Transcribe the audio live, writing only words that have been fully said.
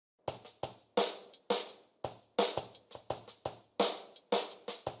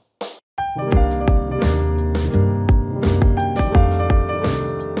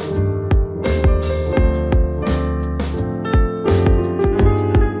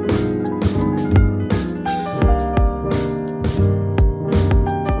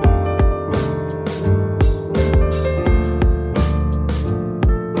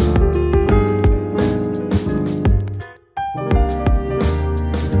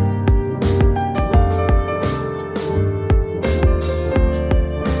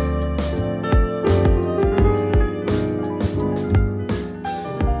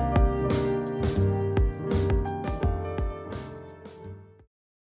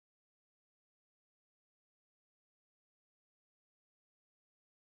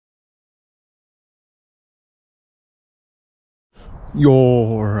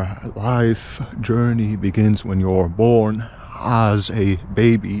Your life journey begins when you're born as a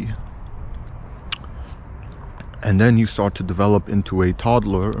baby, and then you start to develop into a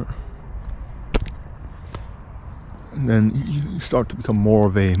toddler, and then you start to become more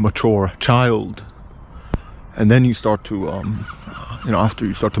of a mature child, and then you start to after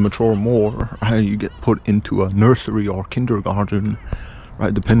you start to mature more, you get put into a nursery or kindergarten,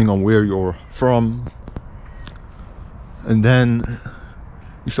 right, depending on where you're from. And then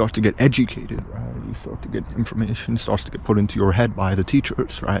you start to get educated, right? You start to get information, starts to get put into your head by the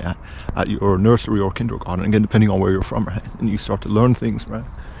teachers, right? At your nursery or kindergarten, again, depending on where you're from, right? And you start to learn things, right?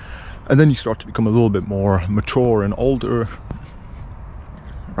 And then you start to become a little bit more mature and older,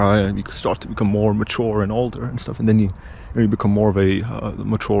 right? You start to become more mature and older and stuff. And then you become more of a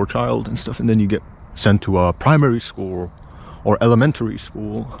mature child and stuff. And then you get sent to a primary school or elementary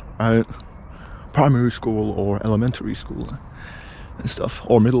school, right? Primary school or elementary school and stuff,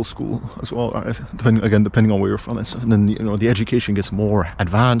 or middle school as well, right? Depending on where you're from and stuff. And then the education gets more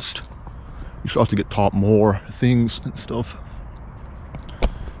advanced. You start to get taught more things and stuff.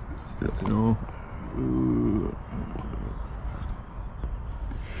 The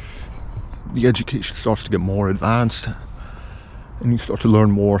education starts to get more advanced, and you start to learn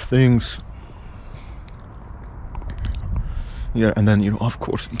more things. Yeah, and then of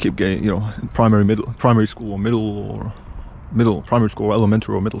course you keep getting primary school or primary school or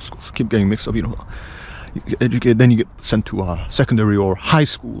elementary or middle school, keep getting mixed up. You get educated, then you get sent to a secondary or high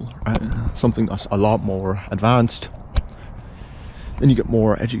school, right? Something that's a lot more advanced. Then you get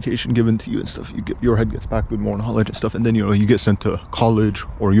more education given to you and stuff. Your head gets packed with more knowledge and stuff, and then you get sent to college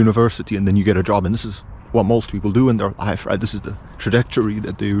or university, and then you get a job. And this is what most people do in their life, right? This is the trajectory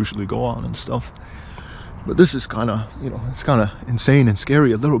that they usually go on and stuff. But this is kind of, it's kind of insane and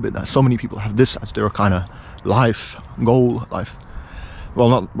scary a little bit that so many people have this as their kind of life goal, well,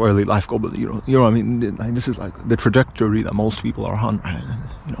 not really life goal, but what I mean. This is like the trajectory that most people are on, right?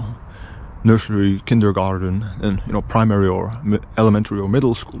 Nursery, kindergarten, and primary or elementary or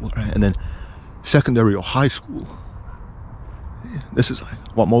middle school, right? And then secondary or high school. This is like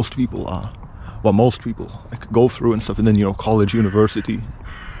what most people like go through and stuff. And then college, university,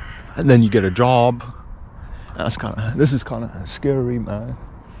 and then you get a job. This is kind of scary, man.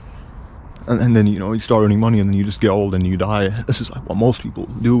 And then you start earning money, and then you just get old and you die. This is like what most people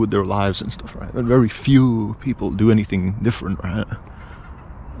do with their lives and stuff, right? But very few people do anything different, right?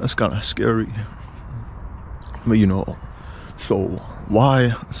 That's kind of scary. But so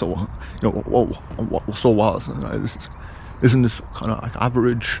why? So so what? Right? Isn't this kind of like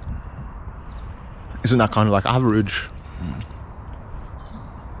average? Isn't that kind of like average?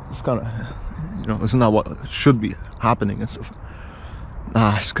 It's kind of. Isn't that what should be happening and stuff?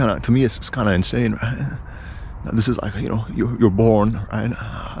 It's kind of, to me, it's kind of insane, right? This is like, you're born, right,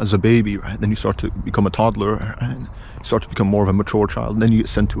 as a baby, right? Then you start to become a toddler, right? You start to become more of a mature child. And then you get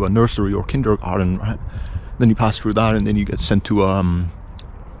sent to a nursery or kindergarten, right? Then you pass through that, and then you get sent to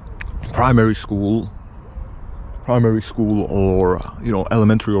primary school or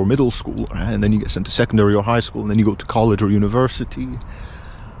elementary or middle school, right? And then you get sent to secondary or high school, and then you go to college or university.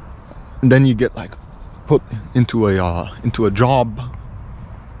 And then you get like put into a job,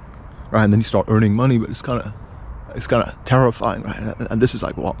 right? And then you start earning money, but it's kind of terrifying, right? And this is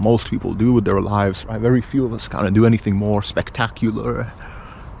like what most people do with their lives, right? Very few of us kind of do anything more spectacular,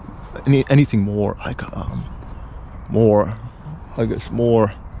 anything more like more, I guess,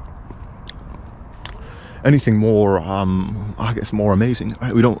 more. Anything more, I guess, more amazing,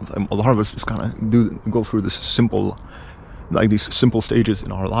 right? We don't. A lot of us just kind of go through this simple. Like these simple stages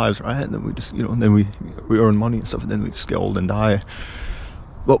in our lives, right? And then we just, then we earn money and stuff, and then we just get old and die.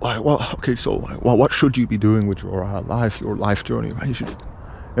 But what should you be doing with your life journey, right? You should,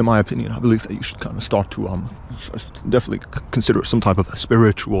 in my opinion, I believe that you should kind of start to definitely consider some type of a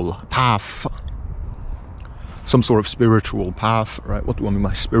spiritual path, some sort of spiritual path, right? What do I mean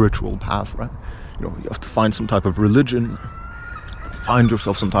by spiritual path, right? You have to find some type of religion. Find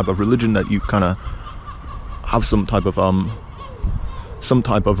yourself some type of religion that you kind of have some type of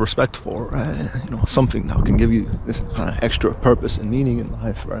respect for, right? Something that can give you this kind of extra purpose and meaning in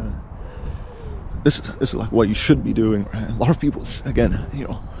life, right? This is like what you should be doing, right? A lot of people, again,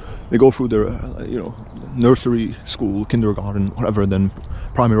 they go through their nursery school, kindergarten, whatever, then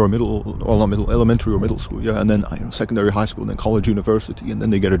primary or elementary or middle school, yeah, and then secondary, high school, and then college, university, and then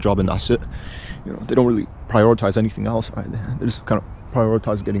they get a job, and that's it. They don't really prioritize anything else, right? They just kind of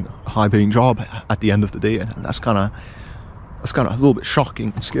prioritize getting a high-paying job at the end of the day, and that's kind of a little bit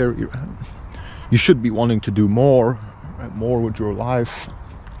shocking and scary, right? You should be wanting to do more, right? More with your life.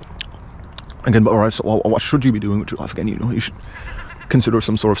 Again, but alright, so what should you be doing with your life? Again, you should consider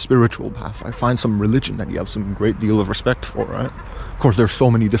some sort of spiritual path, right? Find some religion that you have some great deal of respect for, right? Of course, there's so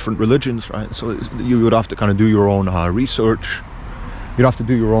many different religions, right? So you would have to kind of do your own research. You'd have to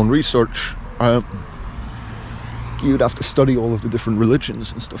do your own research. You'd have to study all of the different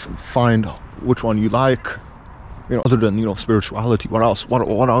religions and stuff and find which one you like. You know, other than, you know, spirituality, what else?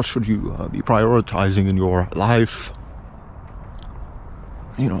 What else should you be prioritizing in your life?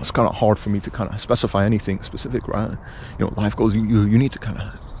 You know, it's kind of hard for me to kind of specify anything specific, right? You know, life goals. You need to kind of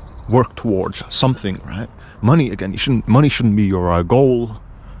work towards something, right? Money, again, money shouldn't be your goal.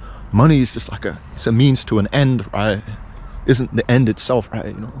 Money is just like it's a means to an end, right? Isn't the end itself, right?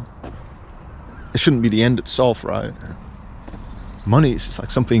 You know, it shouldn't be the end itself, right? Money is just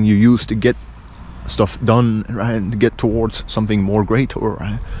like something you use to get stuff done, right? And to get towards something more greater,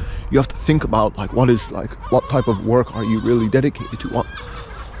 right? You have to think about like what type of work are you really dedicated to?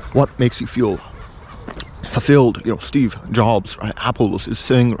 What makes you feel fulfilled? You know, Steve Jobs, right? Apple was his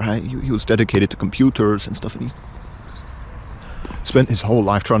thing, right? He was dedicated to computers and stuff, and he spent his whole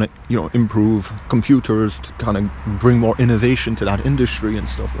life trying to, you know, improve computers to kind of bring more innovation to that industry and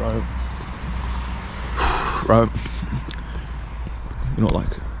stuff, right? Right? You know,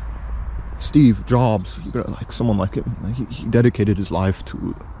 like Steve Jobs, you got like someone like him. Like he dedicated his life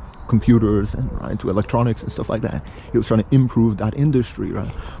to computers and right, to electronics and stuff like that. He was trying to improve that industry,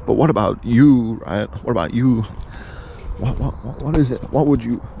 right? But what about you, right? What about you? What is it? What would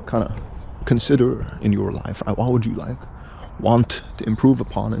you kind of consider in your life, right? What would you like want to improve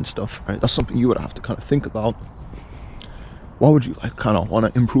upon and stuff, right? That's something you would have to kind of think about. What would you like kind of want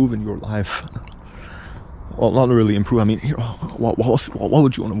to improve in your life? Well, not really improve. I mean, you know, what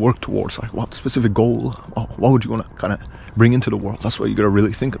would you want to work towards? Like, what specific goal? What would you want to kind of bring into the world? That's what you got to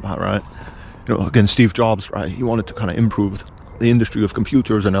really think about, right? You know, again, Steve Jobs, right? He wanted to kind of improve the industry of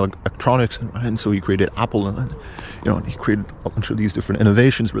computers and electronics, and so he created Apple, and you know, he created a bunch of these different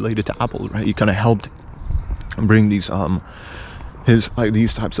innovations related to Apple, right? He kind of helped bring these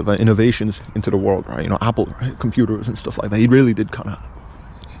these types of innovations into the world, right? You know, Apple, right? Computers and stuff like that. He really did kind of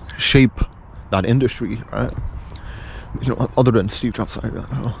shape that industry, right? You know, other than Steve Jobs,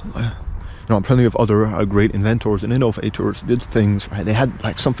 plenty of other great inventors and innovators did things, right? They had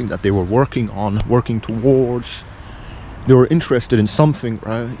like something that they were working towards. They were interested in something,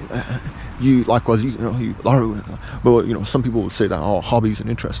 right? But you know, some people would say that hobbies and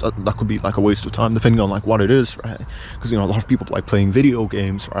interests that could be like a waste of time, depending on like what it is, right? Because you know, a lot of people like playing video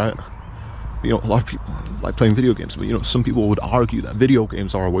games, right? You know, a lot of people like playing video games, but you know, some people would argue that video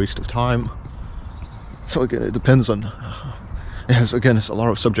games are a waste of time. So again, it depends on. It's a lot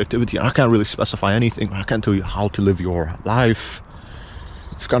of subjectivity, and I can't really specify anything. I can't tell you how to live your life.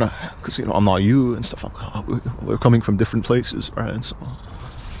 It's kind of because you know, I'm not you and stuff. We're coming from different places, right? And so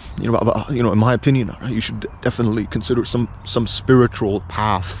you know, but, you know, in my opinion, you should definitely consider some spiritual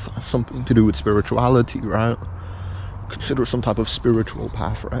path, something to do with spirituality, right? Consider some type of spiritual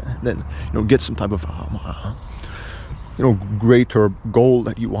path, right? And then you know, get some type of greater goal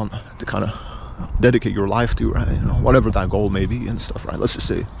that you want to kind of dedicate your life to, right? You know, whatever that goal may be and stuff, right? Let's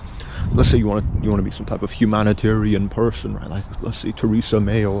say you want to be some type of humanitarian person, right? Like, let's say Theresa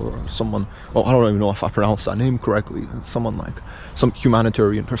May or someone. Well, I don't even know if I pronounced that name correctly. Someone like some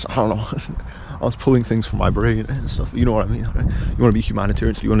humanitarian person. I don't know. I was pulling things from my brain and stuff. You know what I mean? Right? You want to be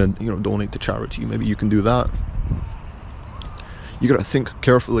humanitarian, so you want to donate to charity. Maybe you can do that. You gotta think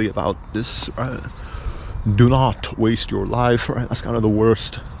carefully about this, right? Do not waste your life, right? That's kind of the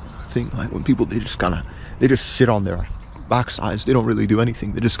worst thing. Like when people they just sit on their backsides, they don't really do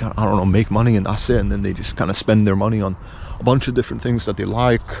anything. They just kind of make money and that's it, and then they just kind of spend their money on a bunch of different things that they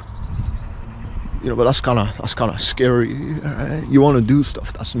like, you know. But that's kind of scary, right? You want to do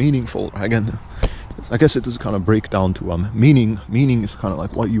stuff that's meaningful, right? Again, I guess it does kind of break down to meaning is kind of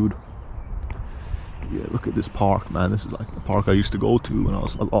like what you would. Yeah, look at this park, man. This is like the park I used to go to when I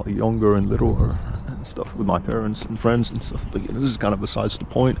was a lot younger and littler and stuff with my parents and friends and stuff. But yeah, this is kind of besides the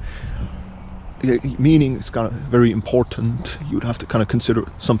point. Yeah, meaning is kind of very important. You would have to kind of consider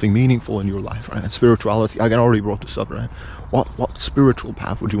something meaningful in your life, right? And spirituality, I already brought this up, right? What spiritual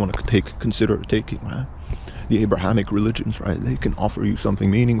path would you want to consider taking, right? The Abrahamic religions, right? They can offer you something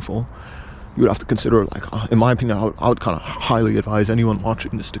meaningful. You would have to consider, like, in my opinion, I would kind of highly advise anyone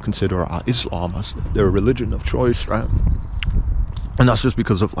watching this to consider Islam as their religion of choice, right? And that's just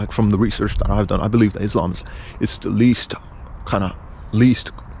because of, like, from the research that I've done, I believe that Islam is the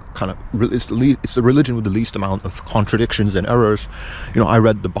it's the religion with the least amount of contradictions and errors. You know, I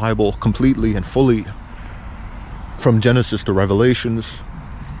read the Bible completely and fully from Genesis to Revelations,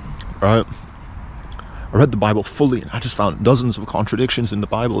 right? I read the Bible fully, and I just found dozens of contradictions in the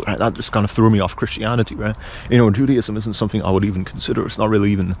Bible. Right? That just kind of threw me off Christianity, right? Judaism isn't something I would even consider. It's not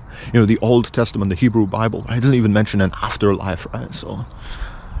really even, the Old Testament, the Hebrew Bible, right? It doesn't even mention an afterlife, right? So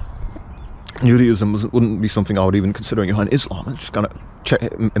Judaism wouldn't be something I would even consider. And Islam, it just kind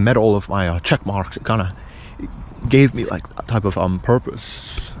of met all of my check marks. It kind of gave me like that type of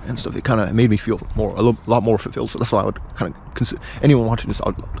purpose and stuff. It kind of made me feel a lot more fulfilled. So that's why I would kind of consider anyone watching this. I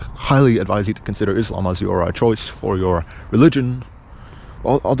would highly advise you to consider Islam as your choice for your religion.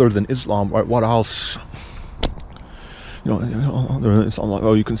 Other than Islam, right, what else? Other than Islam, like,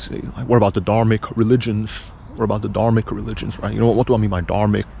 you can say, like, what about the dharmic religions? What about the dharmic religions, right? What do I mean by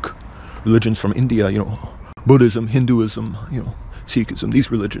dharmic religions from India? Buddhism, Hinduism, Sikhism,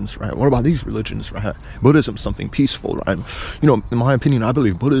 these religions, right? What about these religions, right? Buddhism is something peaceful, right? In my opinion, I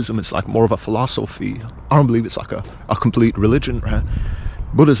believe Buddhism is like more of a philosophy. I don't believe it's like a complete religion, right?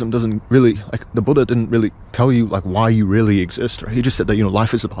 Buddhism doesn't really, like, the Buddha didn't really tell you like why you really exist, right? He just said that,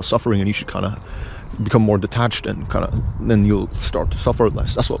 life is about suffering and you should kind of become more detached and kind of, then you'll start to suffer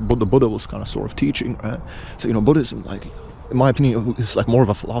less. That's what the Buddha was kind of sort of teaching, right? So, Buddhism, like, in my opinion, it's like more of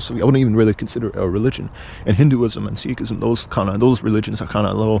a philosophy. I wouldn't even really consider it a religion. And Hinduism and Sikhism, those religions are kind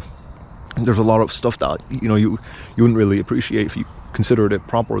of low. And there's a lot of stuff that you wouldn't really appreciate if you considered it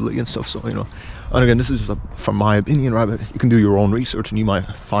properly and stuff. So and again, this is from my opinion, right? But you can do your own research and you might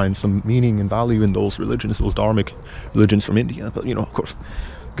find some meaning and value in those religions, those dharmic religions from India. But of course,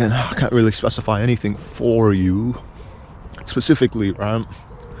 again, I can't really specify anything for you specifically, right?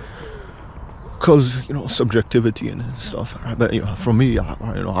 Because subjectivity and stuff, right? But for me,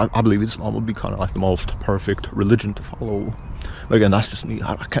 I believe Islam would be kind of like the most perfect religion to follow. But again, that's just me.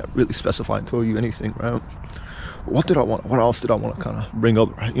 I can't really specify and tell you anything, right? What else did I want to kind of bring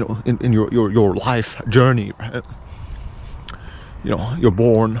up, right? In your life journey, right? You're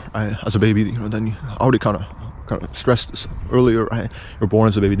born, right, as a baby. Then I already kind of stressed this earlier, right? You're born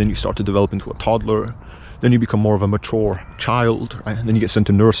as a baby, then you start to develop into a toddler. Then you become more of a mature child, right? And then you get sent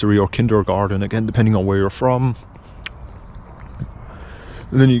to nursery or kindergarten, again, depending on where you're from.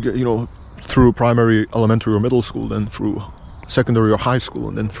 And then you get, through primary, elementary, or middle school, then through secondary or high school,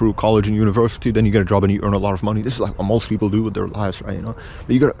 and then through college and university. Then you get a job and you earn a lot of money. This is like what most people do with their lives, right? But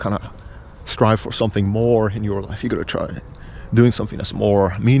you gotta kind of strive for something more in your life. You gotta try doing something that's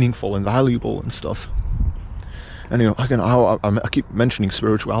more meaningful and valuable and stuff. And again, I keep mentioning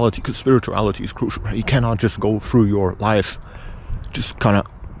spirituality because spirituality is crucial, right? You cannot just go through your life just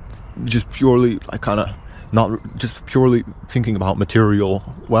purely like not just purely thinking about material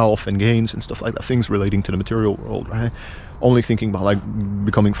wealth and gains and stuff like that, things relating to the material world, right? Only thinking about like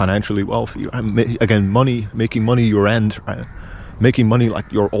becoming financially wealthy. Again, making money your end, right? Making money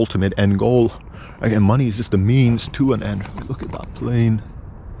like your ultimate end goal. Again, money is just a means to an end. Look at that plane.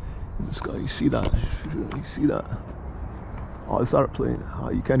 This guy, you see that? You see that? Oh, is that a plane?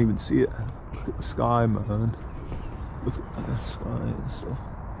 Oh, you can't even see it. Look at the sky, man. Look at the sky and stuff.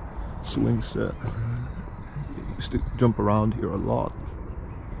 Swing set. I used to jump around here a lot.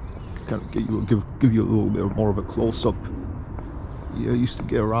 Kind of give you a little bit more of a close up. Yeah, I used to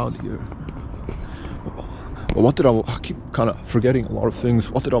get around here. But what did I keep kind of forgetting a lot of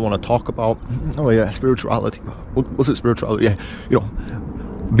things. What did I want to talk about? Oh yeah, spirituality. What was it? Spirituality? Yeah,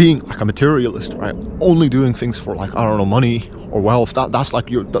 being like a materialist, right? Only doing things for like, I don't know, money or wealth. That's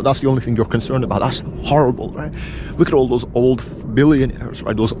the only thing you're concerned about. That's horrible, right? Look at all those old billionaires,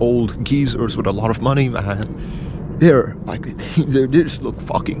 right? Those old geezers with a lot of money, man. They just look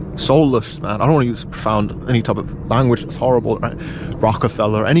fucking soulless, man. I don't want to use profound any type of language that's horrible, right?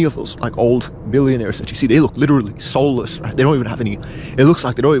 Rockefeller, any of those like old billionaires that you see, they look literally soulless, right? They don't even have any. It looks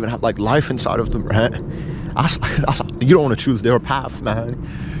like they don't even have like life inside of them, right? You don't want to choose their path, man.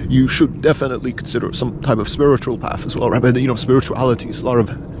 You should definitely consider some type of spiritual path as well, right? But spirituality is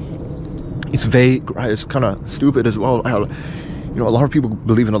it's vague, right? It's kind of stupid as well. A lot of people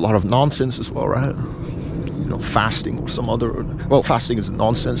believe in a lot of nonsense as well, right? Fasting or some other. Well, fasting is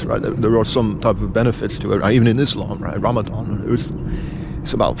nonsense, right? There are some type of benefits to it, right? Even in Islam, right? Ramadan,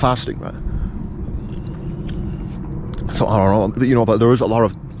 it's about fasting, right? So I don't know, but there is a lot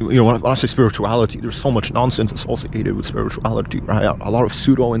of. When I say spirituality, there's so much nonsense associated with spirituality, right? A lot of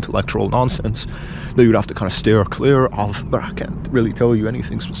pseudo-intellectual nonsense that you'd have to kind of steer clear of, but I can't really tell you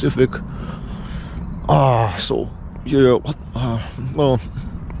anything specific.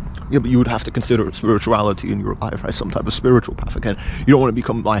 Yeah, but you would have to consider spirituality in your life, right? Some type of spiritual path. Again, you don't want to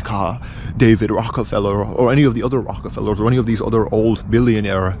become like David Rockefeller or any of the other Rockefellers or any of these other old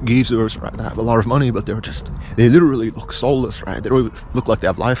billionaire geezers, right? That have a lot of money, but they literally look soulless, right? They don't even look like they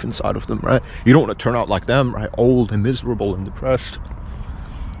have life inside of them, right? You don't want to turn out like them, right? Old and miserable and depressed.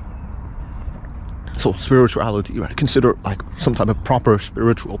 So spirituality, right? Consider like some type of proper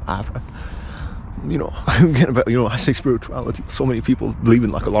spiritual path, right? You know, I say spirituality. So many people believe in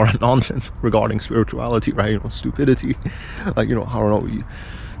like a lot of nonsense regarding spirituality, right? You know, stupidity, like, you know, I don't know, you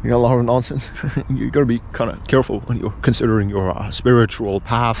got a lot of nonsense. You gotta be kind of careful when you're considering your spiritual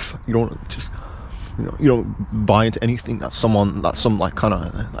path. You don't just, you don't buy into anything that some like kind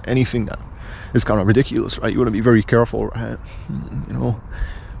of like anything that is kind of ridiculous, right? You want to be very careful, right? You know,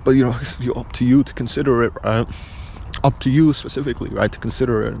 but you know, it's up to you to consider it, right? Up to you specifically, right, to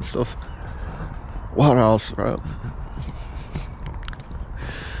consider it and stuff. What else, right?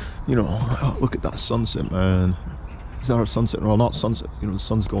 You know, look at that sunset, man. Is that a sunset? Well, not sunset. You know, the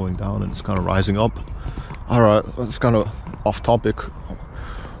sun's going down and it's kind of rising up. All right, it's kind of off topic.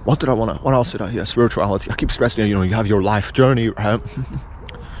 What else did I? Yeah, spirituality. I keep stressing, you know, you have your life journey, right?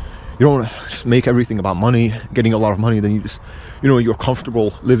 You don't want to just make everything about money, getting a lot of money. Then you just, you know, you're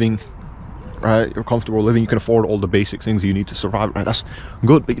comfortable living. Right, you're comfortable living, you can afford all the basic things you need to survive, right? That's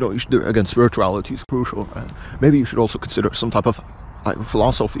good, but you know, you should do, again, spirituality is crucial, right? Maybe you should also consider some type of like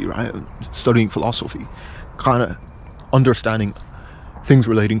philosophy, right? Studying philosophy, kind of understanding things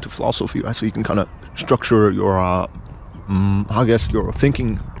relating to philosophy, right? So you can kind of structure your I guess your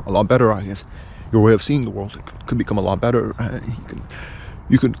thinking a lot better. I guess your way of seeing the world could become a lot better, right?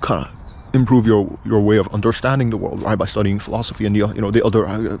 You can kind of improve your way of understanding the world, right, by studying philosophy and the, you know, the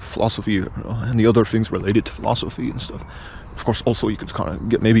other philosophy, you know, and the other things related to philosophy and stuff. Of course, also you could kind of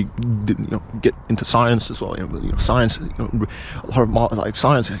get get into science as well. You know, science. You know, a lot of like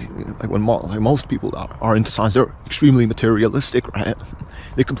science. Like when like most people are into science, they're extremely materialistic, right?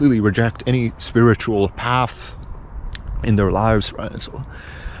 They completely reject any spiritual path in their lives, right? So,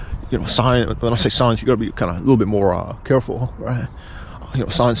 you know, science. When I say science, you got to be kind of a little bit more careful, right? You know,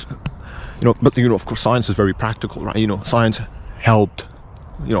 science. You know, but you know, of course, science is very practical, right? You know, science helped,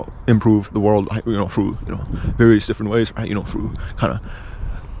 you know, improve the world, you know, through, you know, various different ways, right? You know, through kind of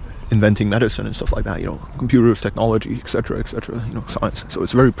inventing medicine and stuff like that. You know, computers, technology, etc., etc. You know, science. So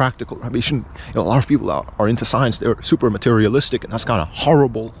it's very practical, right? But you shouldn't, you know, a lot of people are into science. They're super materialistic, and that's kind of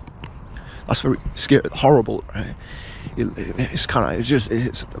horrible. That's very scary, horrible, right? It's kind of,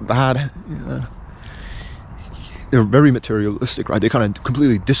 it's bad. Yeah. They're very materialistic, right? They kind of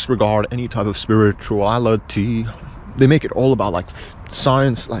completely disregard any type of spirituality. They make it all about like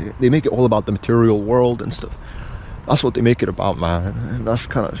science, like they make it all about the material world and stuff. That's what they make it about, man. And that's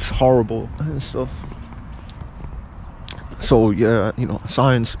kind of horrible and stuff. So yeah, you know,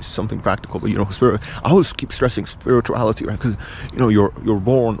 science is something practical, but you know, I always keep stressing spirituality, right? Because you know, you're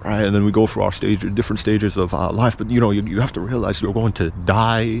born, right, and then we go through our different stages of life. But you know, you have to realize you're going to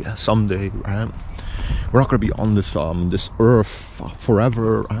die someday, right? We're not going to be on this earth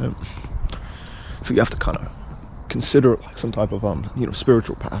forever, right? So you have to kind of consider like some type of you know,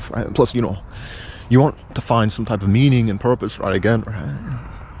 spiritual path, right? And plus, you know, you want to find some type of meaning and purpose, right? Again, right?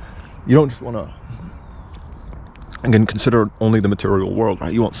 You don't just want to again consider only the material world,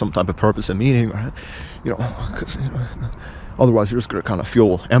 right? You want some type of purpose and meaning, right? You know, because you know, otherwise you're just gonna kind of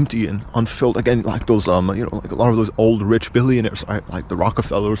feel empty and unfulfilled. Again, like those you know, like a lot of those old rich billionaires, right? Like the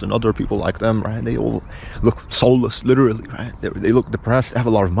Rockefellers and other people like them, right? They all look soulless, literally, right? They look depressed. They have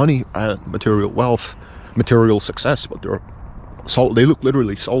a lot of money, right? Material wealth, material success, but they look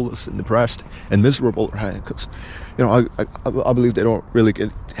literally soulless and depressed and miserable, right? Because you know, I believe they don't really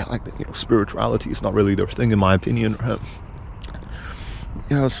get like, you know, spirituality is not really their thing, in my opinion, right?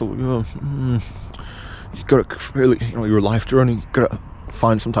 Yeah, so you know, you gotta really, you know, your life journey, you gotta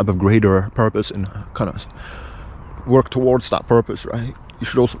find some type of greater purpose and kind of work towards that purpose, right? You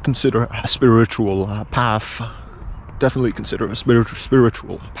should also consider a spiritual path. Definitely consider a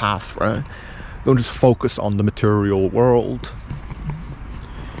spiritual path, right? Don't just focus on the material world.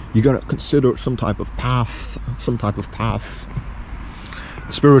 You gotta consider some type of path,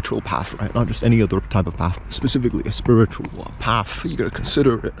 spiritual path, right? Not just any other type of path, specifically a spiritual path. You gotta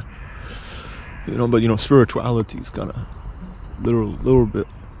consider it, you know. But you know, spirituality is kind of little bit.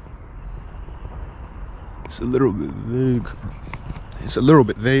 It's a little bit vague. It's a little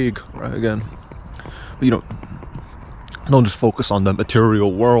bit vague, right? Again, but you know, don't just focus on the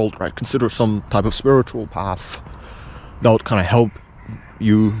material world, right? Consider some type of spiritual path that would kind of help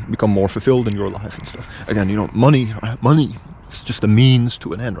you become more fulfilled in your life and stuff. Again, you know, money, right? Money is just a means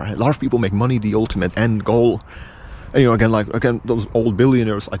to an end, right? A lot of people make money the ultimate end goal. And you know, again, those old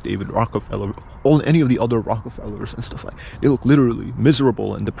billionaires like David Rockefeller, any of the other Rockefellers and stuff, like they look literally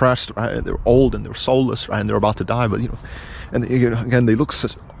miserable and depressed, right? They're old and they're soulless, right? And they're about to die, but you know, and you know, again, they look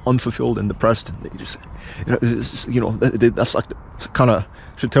such unfulfilled and depressed, and they just, you know, you know, that's like kind of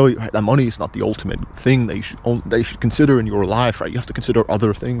should tell you, right, that money is not the ultimate thing that you should consider in your life, right? You have to consider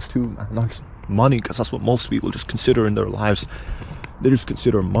other things too, man. money, because that's what most people just consider in their lives. They just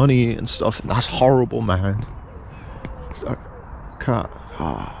consider money and stuff, and that's horrible, man. Cat,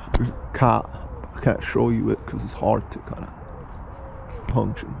 there's a cat. I can't show you it because it's hard to kind of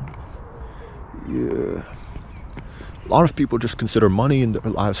function. Yeah, a lot of people just consider money in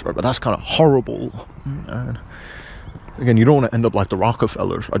their lives, right? But that's kind of horrible, man. Again, you don't want to end up like the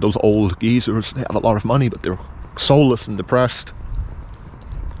Rockefellers, right? Those old geezers. They have a lot of money, but they're soulless and depressed.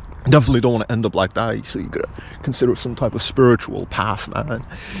 Definitely don't want to end up like that. So you gotta consider some type of spiritual path, man.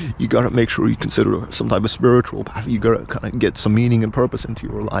 You gotta make sure you consider some type of spiritual path. You gotta kind of get some meaning and purpose into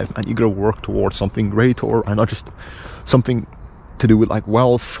your life, and you gotta work towards something greater, and not just something to do with like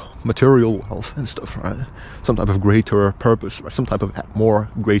wealth, material wealth and stuff, right? Some type of greater purpose, right? Some type of more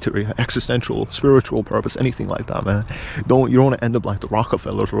greater existential, spiritual purpose, anything like that, man. You don't want to end up like the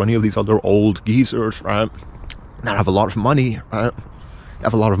Rockefellers or any of these other old geezers, right? That have a lot of money, right? They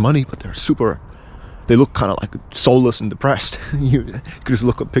have a lot of money, but they look kind of like soulless and depressed. You can just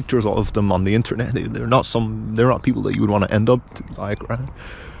look at pictures of them on the internet. They're not people that you would want to end up to like, right?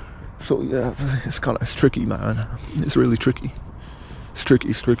 So yeah, it's tricky, man. It's really tricky. It's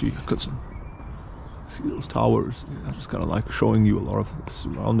tricky because see those towers. Yeah, just kind of like showing you a lot of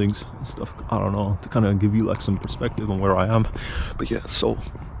surroundings and stuff. I don't know, to kind of give you like some perspective on where I am. But yeah, so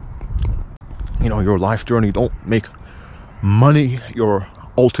your life journey. Don't make money your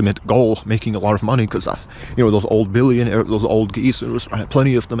ultimate goal, making a lot of money, because those old billionaires, those old geezers, right?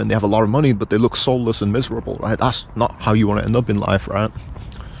 Plenty of them, and they have a lot of money, but they look soulless and miserable, right? That's not how you want to end up in life, right?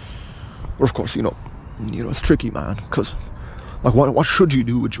 Or of course, it's tricky, man, because like what should you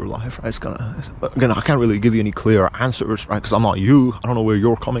do with your life, right? It's kind of, again, I can't really give you any clear answers, right? Because I'm not you. I don't know where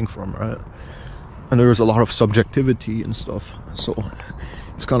you're coming from, right? And there's a lot of subjectivity and stuff, so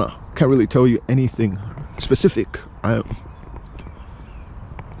it's kind of can't really tell you anything specific, right?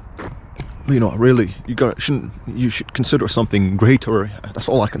 Really, you should consider something greater. That's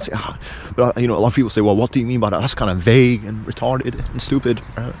all I can say. But a lot of people say, well, what do you mean by that? That's kind of vague and retarded and stupid,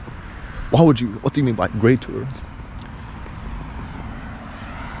 right? What do you mean by greater?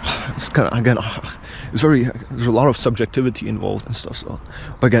 It's kind of, again, there's a lot of subjectivity involved and stuff. So,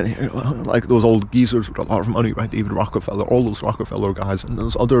 but again, like those old geezers with a lot of money, right? David Rockefeller, all those Rockefeller guys, and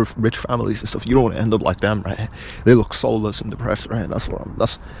those other rich families and stuff. You don't want to end up like them, right? They look soulless and depressed, right? That's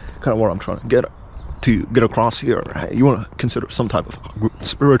kind of what I'm trying to get across here, right? You want to consider some type of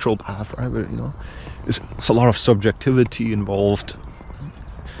spiritual path, right? But it's a lot of subjectivity involved,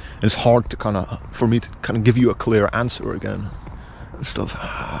 and it's hard to for me to kind of give you a clear answer again. Stuff.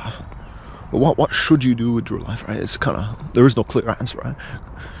 But what should you do with your life, right? It's there is no clear answer, right?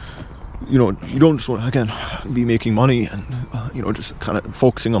 You don't just want to, again, be making money and just kind of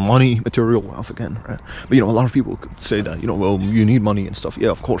focusing on money, material wealth again, right? But a lot of people could say that well, you need money and stuff. Yeah,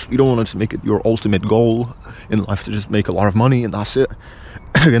 of course. You don't want to make it your ultimate goal in life to just make a lot of money and that's it.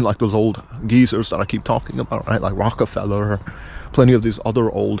 Again, like those old geezers that I keep talking about, right? Like Rockefeller, plenty of these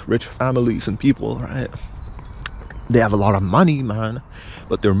other old rich families and people, right? They have a lot of money, man,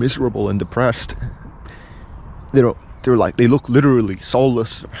 but they're miserable and depressed. They look literally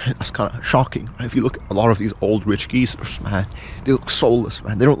soulless. Right? That's kind of shocking, right? If you look at a lot of these old rich geezers, man, they look soulless,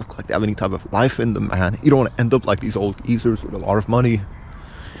 man. They don't look like they have any type of life in them, man. You don't want to end up like these old geezers with a lot of money.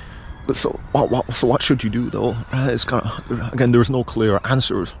 But so what should you do though? Right? It's again, there's no clear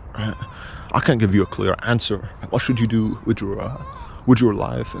answers. Right? I can't give you a clear answer. What should you do with your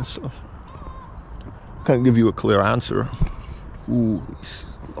life and stuff? Can't give you a clear answer. Ooh,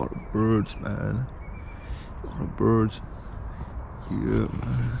 a lot of birds, man. A lot of birds. Yeah,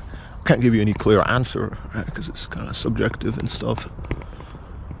 man. I can't give you any clear answer, right? Because it's kind of subjective and stuff.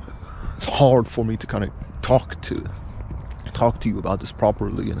 It's hard for me to kind of talk to you about this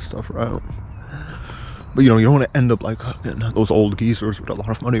properly and stuff, right? But you don't want to end up like those old geezers with a lot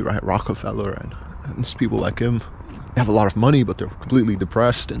of money, right? Rockefeller and people like him. They have a lot of money, but they're completely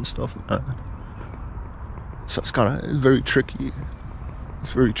depressed and stuff, man. So it's very tricky.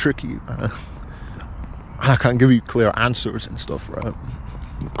 It's very tricky. I can't give you clear answers and stuff, right?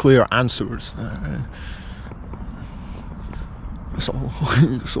 Clear answers. So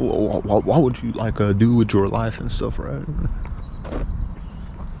what would you do with your life and stuff, right?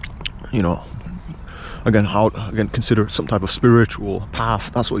 Again, consider some type of spiritual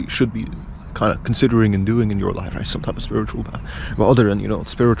path. That's what you should be kind of considering and doing in your life, right? Some type of spiritual path. But other than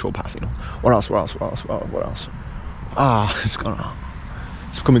spiritual path, what else?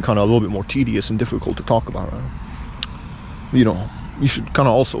 It's becoming kind of a little bit more tedious and difficult to talk about, right? You should kind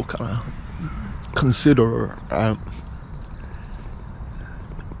of also consider.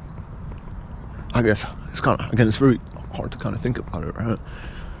 I guess it's it's very hard to kind of think about it, right?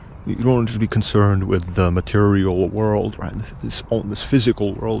 You don't want to just be concerned with the material world, right? This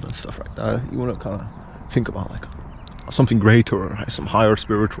physical world and stuff like that. You want to kind of think about like something greater, right? Some higher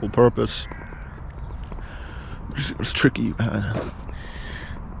spiritual purpose. It's tricky, man.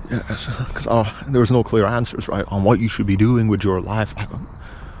 Yeah, because there's no clear answers, right, on what you should be doing with your life.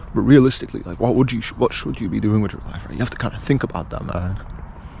 But realistically, like, what should you be doing with your life, right? You have to kind of think about that, man.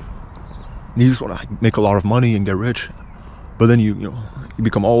 You just want to make a lot of money and get rich, but then you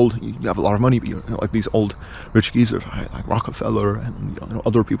become old. You have a lot of money, but you're like these old rich geezers, right? Like Rockefeller and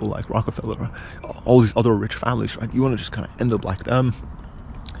other people like Rockefeller, all these other rich families, right? You want to just kind of end up like them.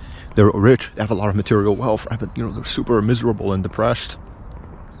 They're rich, they have a lot of material wealth, right? But they're super miserable and depressed.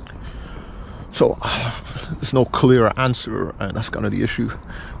 So there's no clear answer, and that's kind of the issue.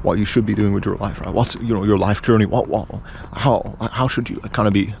 What you should be doing with your life, right? What's your life journey? How should you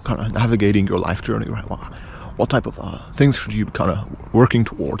be navigating your life journey, right? What type of things should you be kind of working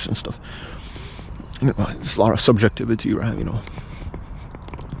towards and stuff? There's a lot of subjectivity, right?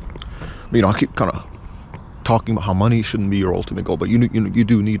 But I keep kind of talking about how money shouldn't be your ultimate goal, but you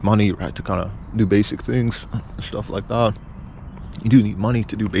do need money, right, to kind of do basic things and stuff like that. You do need money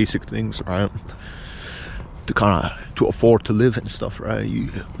to do basic things, right? To afford to live and stuff, right?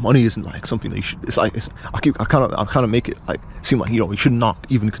 Money isn't like something that you should. I kind of make it like seem like you should not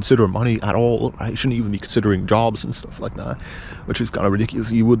even consider money at all, right? You shouldn't even be considering jobs and stuff like that, which is kind of ridiculous.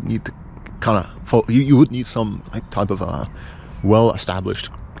 You would need to you would need some like type of a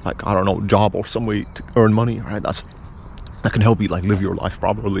well-established, like, I don't know, job or some way to earn money, right? That can help you like live your life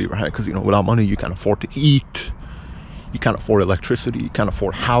properly, right? Because without money you can't afford to eat. You can't afford electricity, you can't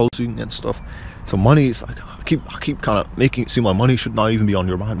afford housing and stuff. So money is like, I keep kind of making it seem like money should not even be on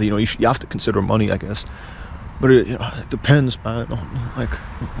your mind. You have to consider money, I guess. But it depends, man. Like,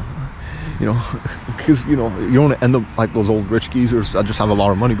 because you don't end up like those old rich geezers that just have a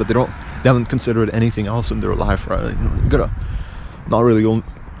lot of money, but they haven't considered anything else in their life, right? You gotta not really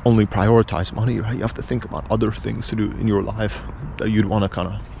only prioritize money, right? You have to think about other things to do in your life that you'd want to kind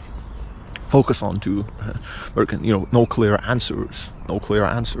of focus on too. No clear answers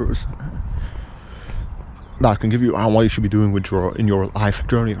that I can give you on what you should be doing with in your life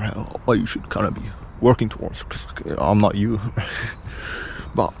journey, right? What you should kind of be working towards. Cause, I'm not you,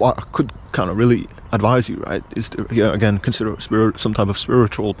 but what I could kind of really advise you, right, is to again consider some type of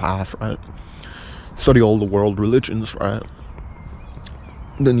spiritual path, right? Study all the world religions, right?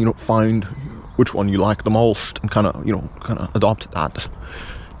 Then find which one you like the most and kind of adopt that.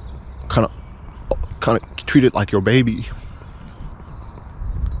 Kind of treat it like your baby.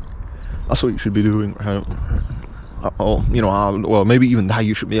 That's what you should be doing, right? Well, maybe even that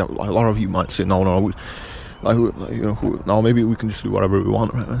you should be. A lot of you might say, no, no, maybe we can just do whatever we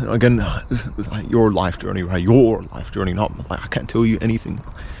want, right? Again, like your life journey, right? Your life journey, not like I can't tell you anything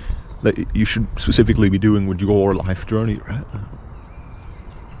that you should specifically be doing with your life journey, right?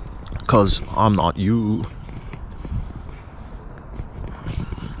 Because I'm not you.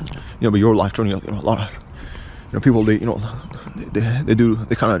 But your life journey, a lot of people, they kind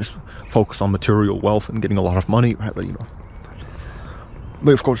of just focus on material wealth and getting a lot of money, right?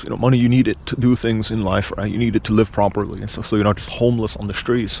 But of course, money, you need it to do things in life, right? You need it to live properly and stuff, so you're not just homeless on the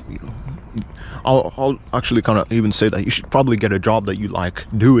streets. I'll actually kind of even say that you should probably get a job that you like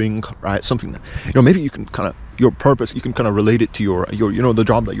doing, right? Something that, maybe you can kind of, your purpose, you can kind of relate it to your the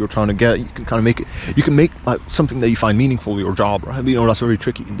job that you're trying to get. You can kind of make like something that you find meaningful, your job, right? But, that's very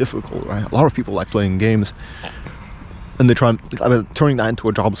tricky and difficult, right? A lot of people like playing games, and they try turning that into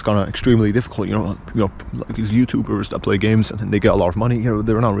a job is kind of extremely difficult. Like these YouTubers that play games and they get a lot of money.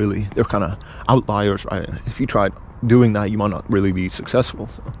 They're kind of outliers, right? If you tried doing that, you might not really be successful.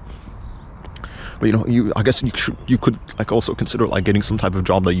 So. But I guess you could like also consider like getting some type of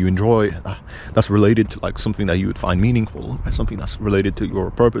job that you enjoy, that's related to like something that you would find meaningful, right? Something that's related to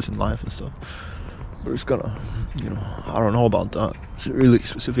your purpose in life and stuff. But it's gonna, I don't know about that really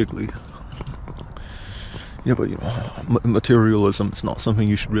specifically. Yeah, but materialism is not something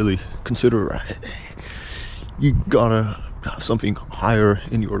you should really consider, right? You gotta have something higher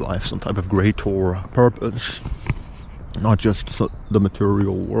in your life, some type of greater purpose, not just the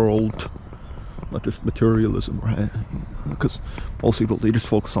material world. Not just materialism, right? Because most people, they just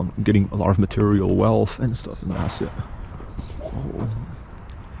focus on getting a lot of material wealth and stuff, and that's it.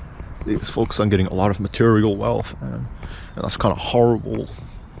 They just focus on getting a lot of material wealth, and that's kind of horrible.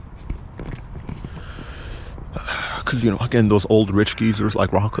 Because, again, those old rich geezers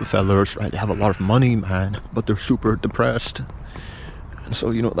like Rockefellers, right? They have a lot of money, man, but they're super depressed.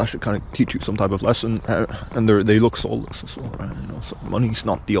 So that should kind of teach you some type of lesson, and they look soulless as well, right? So money's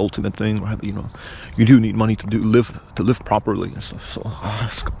not the ultimate thing, right? You do need money to live properly and stuff. So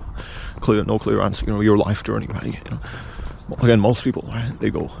it's no clear answer. Your life journey, right? Again, most people, right? They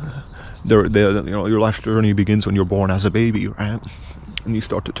go, your life journey begins when you're born as a baby, right? And you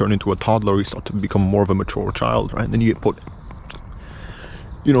start to turn into a toddler. You start to become more of a mature child, right? And then you get put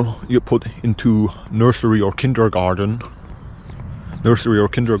into nursery or kindergarten,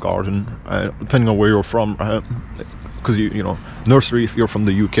 depending on where you're from, right? Because nursery if you're from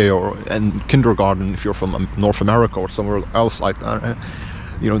the UK, and kindergarten if you're from North America or somewhere else like that, right?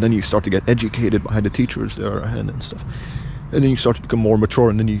 Then you start to get educated by the teachers there, right? And stuff. And then you start to become more mature,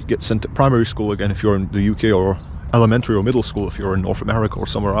 and then you get sent to primary school again if you're in the UK, or elementary or middle school if you're in North America or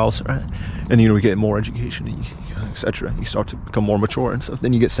somewhere else, right? And you get more education, etc. You start to become more mature and stuff.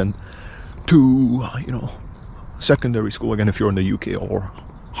 Then you get sent to secondary school again if you're in the UK, or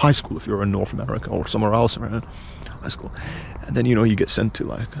high school if you're in North America or somewhere else, right? High school. And then you get sent to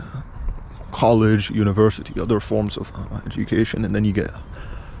like college, university, other forms of education, and then you get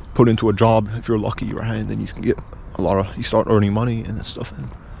put into a job if you're lucky, right? And then you can get you start earning money and stuff, and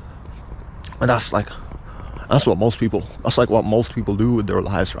that's what most people do with their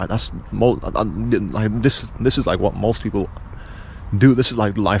lives, right? This is like what most people do. This is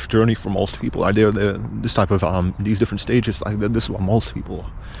like the life journey for most people. Are there this type of these different stages? Like this is what most people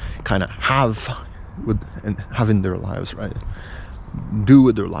kind of have in their lives, right? Do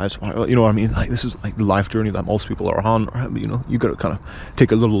with their lives, right? You know what I mean? Like this is like the life journey that most people are on, right? But, you gotta kind of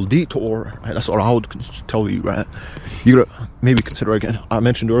take a little detour, right? That's what I would tell you, right? You gotta maybe consider, again, I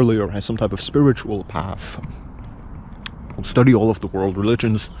mentioned earlier, right, some type of spiritual path. Study all of the world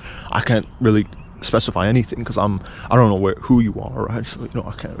religions. I can't really specify anything because I don't know who you are, right? So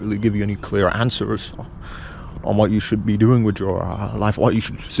I can't really give you any clear answers on what you should be doing with your life, what you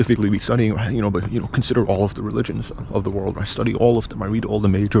should specifically be studying, right? But consider all of the religions of the world, right? Study all of them. I read all the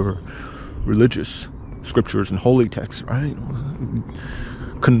major religious scriptures and holy texts, right?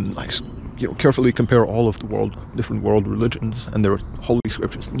 Carefully compare all of the different world religions and their holy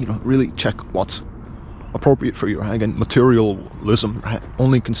scriptures. Really check what's appropriate for you, right? Again, materialism, right?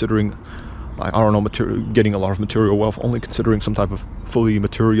 Only considering, getting a lot of material wealth, only considering some type of fully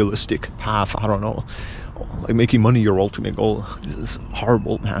materialistic path. I don't know, like making money your ultimate goal. This is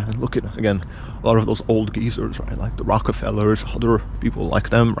horrible, man. Look at, again, a lot of those old geezers, right? Like the Rockefellers, other people like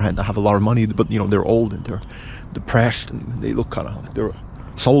them, right? That have a lot of money, but they're old and they're depressed and they look kind of like they're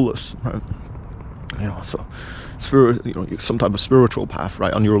soulless, right? So some type of spiritual path,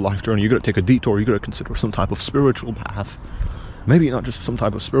 right? On your life journey, you got to take a detour. You got to consider some type of spiritual path. Maybe not just some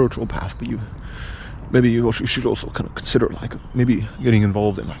type of spiritual path, but you should also kind of consider like maybe getting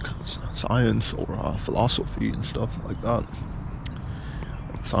involved in like science or philosophy and stuff like that.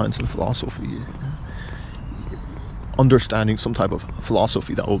 Science and philosophy, understanding some type of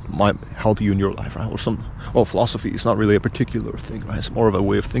philosophy that might help you in your life, right? Or philosophy is not really a particular thing, right? It's more of a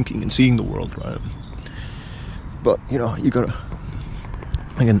way of thinking and seeing the world, right? But you gotta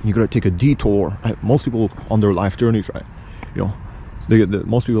take a detour, right? Most people on their life journeys, right?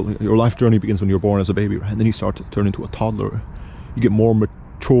 Most people, your life journey begins when you're born as a baby, right? And then you start to turn into a toddler. You get more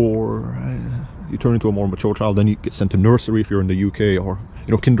mature, right? You turn into a more mature child. Then you get sent to nursery if you're in the UK, or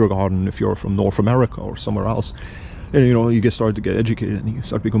kindergarten if you're from North America or somewhere else. And you started to get educated, and you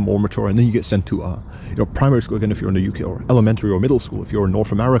start to become more mature. And then you get sent to primary school again if you're in the UK, or elementary or middle school if you're in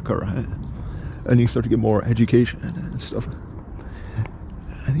North America, right? And you start to get more education and stuff.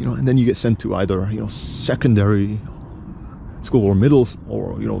 And and then you get sent to either secondary school or middle,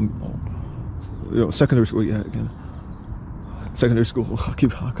 or secondary school. Yeah, again, secondary school. I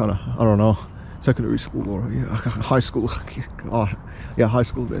don't know, secondary school or high school. High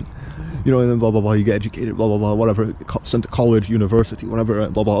school. Then and then blah blah blah. You get educated, blah blah blah, whatever. Sent to college, university, whatever,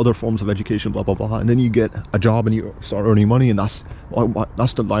 blah blah. Other forms of education, blah blah blah. And then you get a job and you start earning money, and that's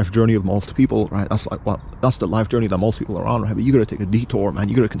the life journey of most people, right? That's the life journey that most people are on, right? But you gotta take a detour, man.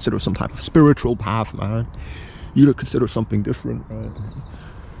 You gotta consider some type of spiritual path, man. You gotta consider something different, right?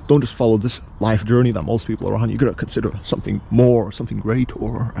 Don't just follow this life journey that most people are on. You gotta consider something more, something great,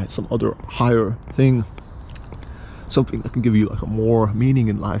 or some other higher thing, something that can give you like a more meaning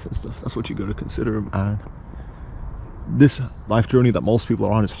in life and stuff. That's what you gotta consider, man. This life journey that most people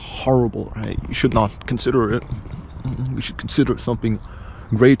are on is horrible, right? You should not consider it. You should consider something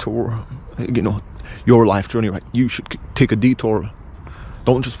great, or your life journey, right? You should take a detour.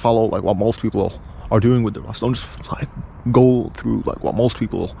 Don't just follow like what most people are doing with their lives. Don't just like go through like what most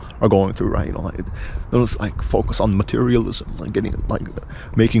people are going through, right? You know, like don't just like focus on materialism, like getting like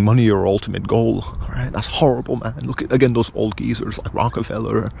making money your ultimate goal, right? That's horrible, man. Look at again those old geezers like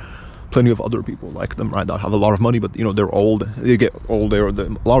Rockefeller, plenty of other people like them, right, that have a lot of money, but you know they're old. They get old. A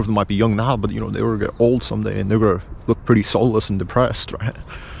lot of them might be young now, but you know they will get old someday, and they're gonna look pretty soulless and depressed, right?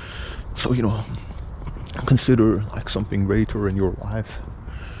 So you know, consider like something greater in your life.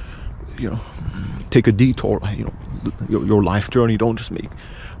 You know, take a detour, right? You know, your life journey. Don't just make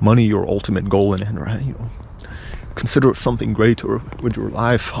money your ultimate goal and end, right? You know, consider something greater with your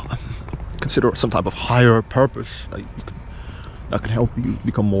life. Consider some type of higher purpose that can help you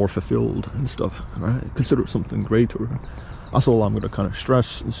become more fulfilled and stuff, right? Consider something greater. That's all I'm going to kind of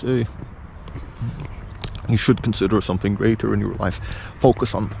stress and say. You should consider something greater in your life.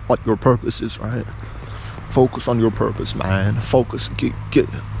 Focus on what your purpose is, right? Focus on your purpose, man. Focus.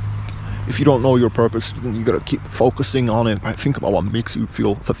 If you don't know your purpose, then you got to keep focusing on it, right? Think about what makes you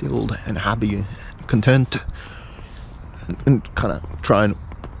feel fulfilled and happy and content, and kind of try and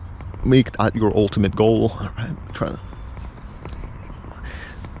make that your ultimate goal, right? Try to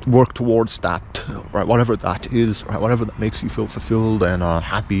work towards that, right? Whatever that is, right? Whatever that makes you feel fulfilled and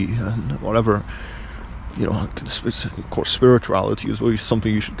happy, and whatever, you know. Of course, spirituality is always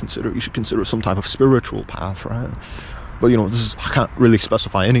something you should consider. You should consider some type of spiritual path, right? But you know, I can't really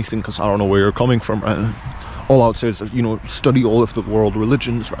specify anything because I don't know where you're coming from, right? All I would say is that, you know, study all of the world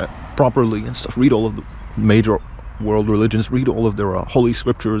religions, right, properly and stuff. Read all of the major world religions. Read all of their holy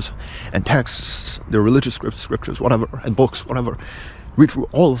scriptures and texts, their religious scriptures, whatever, and books, whatever. Read through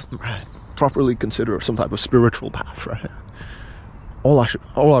all of them, right? Properly consider some type of spiritual path, right? All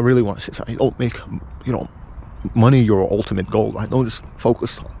I really want to say is, right, don't make, you know, money your ultimate goal, right? Don't just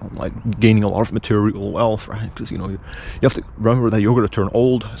focus on like gaining a lot of material wealth, right? Because you know you have to remember that you're going to turn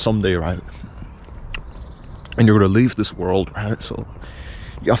old someday, right? And you're going to leave this world, right? So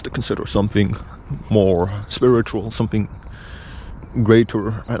you have to consider something more spiritual, something greater,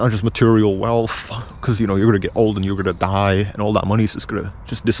 right? Not just material wealth, because you know you're going to get old and you're going to die, and all that money is just going to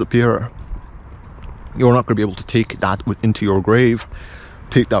just disappear. You're not going to be able to take that into your grave.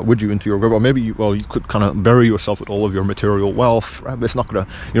 Take that with you into your grave, or maybe you could kind of bury yourself with all of your material wealth, right? But it's not gonna,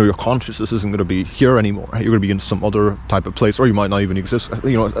 you know, your consciousness isn't gonna be here anymore, right? You're gonna be in some other type of place, or you might not even exist.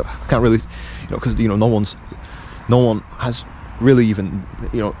 You know, I can't really, you know, because you know no one has really even,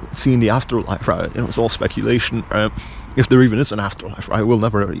 you know, seen the afterlife, right? You know, it's all speculation, right? If there even is an afterlife, right? We'll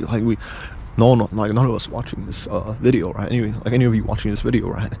never, like none of us watching this video, right? Anyway, like any of you watching this video,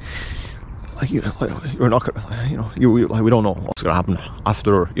 right? You're not gonna, you know, we don't know what's gonna happen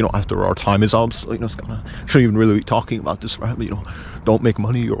after, you know, after our time is out. So, you know, shouldn't even really be talking about this, right? But, you know, don't make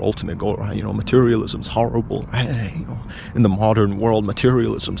money your ultimate goal, right? You know, materialism's horrible, right? You know, in the modern world,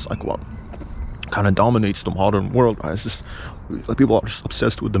 materialism's like what kind of dominates the modern world, right? It's just like people are just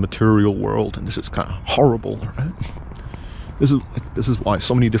obsessed with the material world, and this is kind of horrible, right? This is why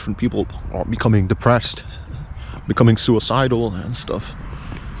so many different people are becoming depressed, becoming suicidal and stuff.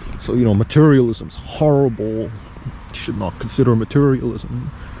 So, you know, materialism's horrible. You should not consider materialism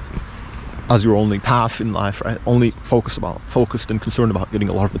as your only path in life, right? Only focused and concerned about getting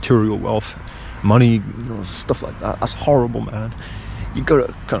a lot of material wealth, money, you know, stuff like that. That's horrible, man. You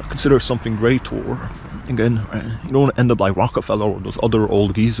gotta kind of consider something great, or again, right? You don't want to end up like Rockefeller or those other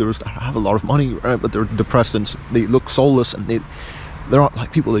old geezers that have a lot of money, right? But they're depressed and they look soulless, and they're not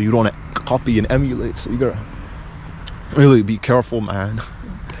like people that you don't want to copy and emulate. So you gotta really be careful, man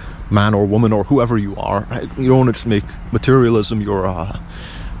or woman or whoever you are, right? You don't want to just make materialism your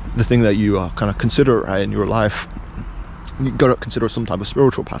the thing that you kind of consider, right, in your life. You gotta consider some type of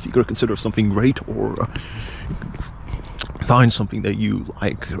spiritual path. You gotta consider something great, or find something that you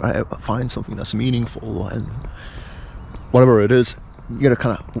like, right? Find something that's meaningful, and whatever it is, you gotta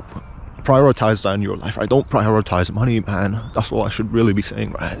kind of prioritize that in your life, right? Don't prioritize money, man. That's what I should really be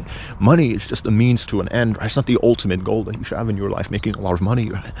saying, right? Money is just a means to an end, right? It's not the ultimate goal that you should have in your life, making a lot of money,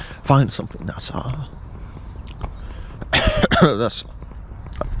 right? Find something that's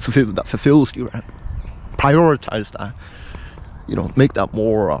that fulfills you, right? Prioritize that, you know, make that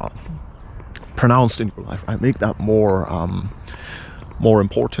more pronounced in your life, right? Make that more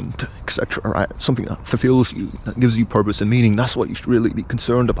important, etc., right? Something that fulfills you, that gives you purpose and meaning. That's what you should really be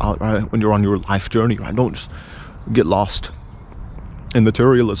concerned about, right? When you're on your life journey, right? Don't just get lost in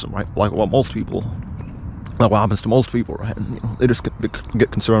materialism, right? Like what happens to most people, right? And, you know, they just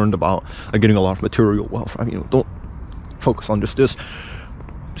get concerned about getting a lot of material wealth. I mean, you know, don't focus on just this.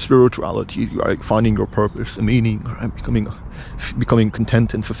 spirituality, right? Finding your purpose and meaning, right? Becoming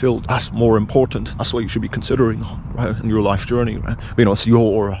content and fulfilled. That's more important. That's what you should be considering, right, in your life journey, right? But, you know, it's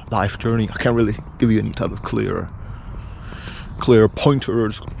your life journey. I can't really give you any type of clear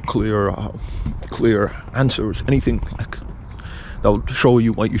pointers, clear answers, anything like that will show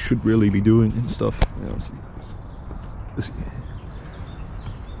you what you should really be doing and stuff. You know,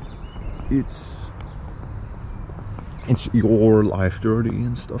 it's your life journey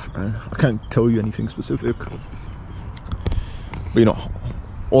and stuff, right? I can't tell you anything specific, but, you know,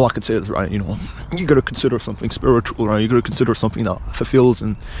 all I could say is, right, you know, you gotta consider something spiritual, right? You gotta consider something that fulfills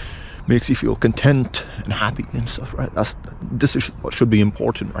and makes you feel content and happy and stuff, right? This is what should be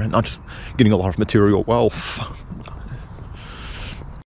important, right? Not just getting a lot of material wealth,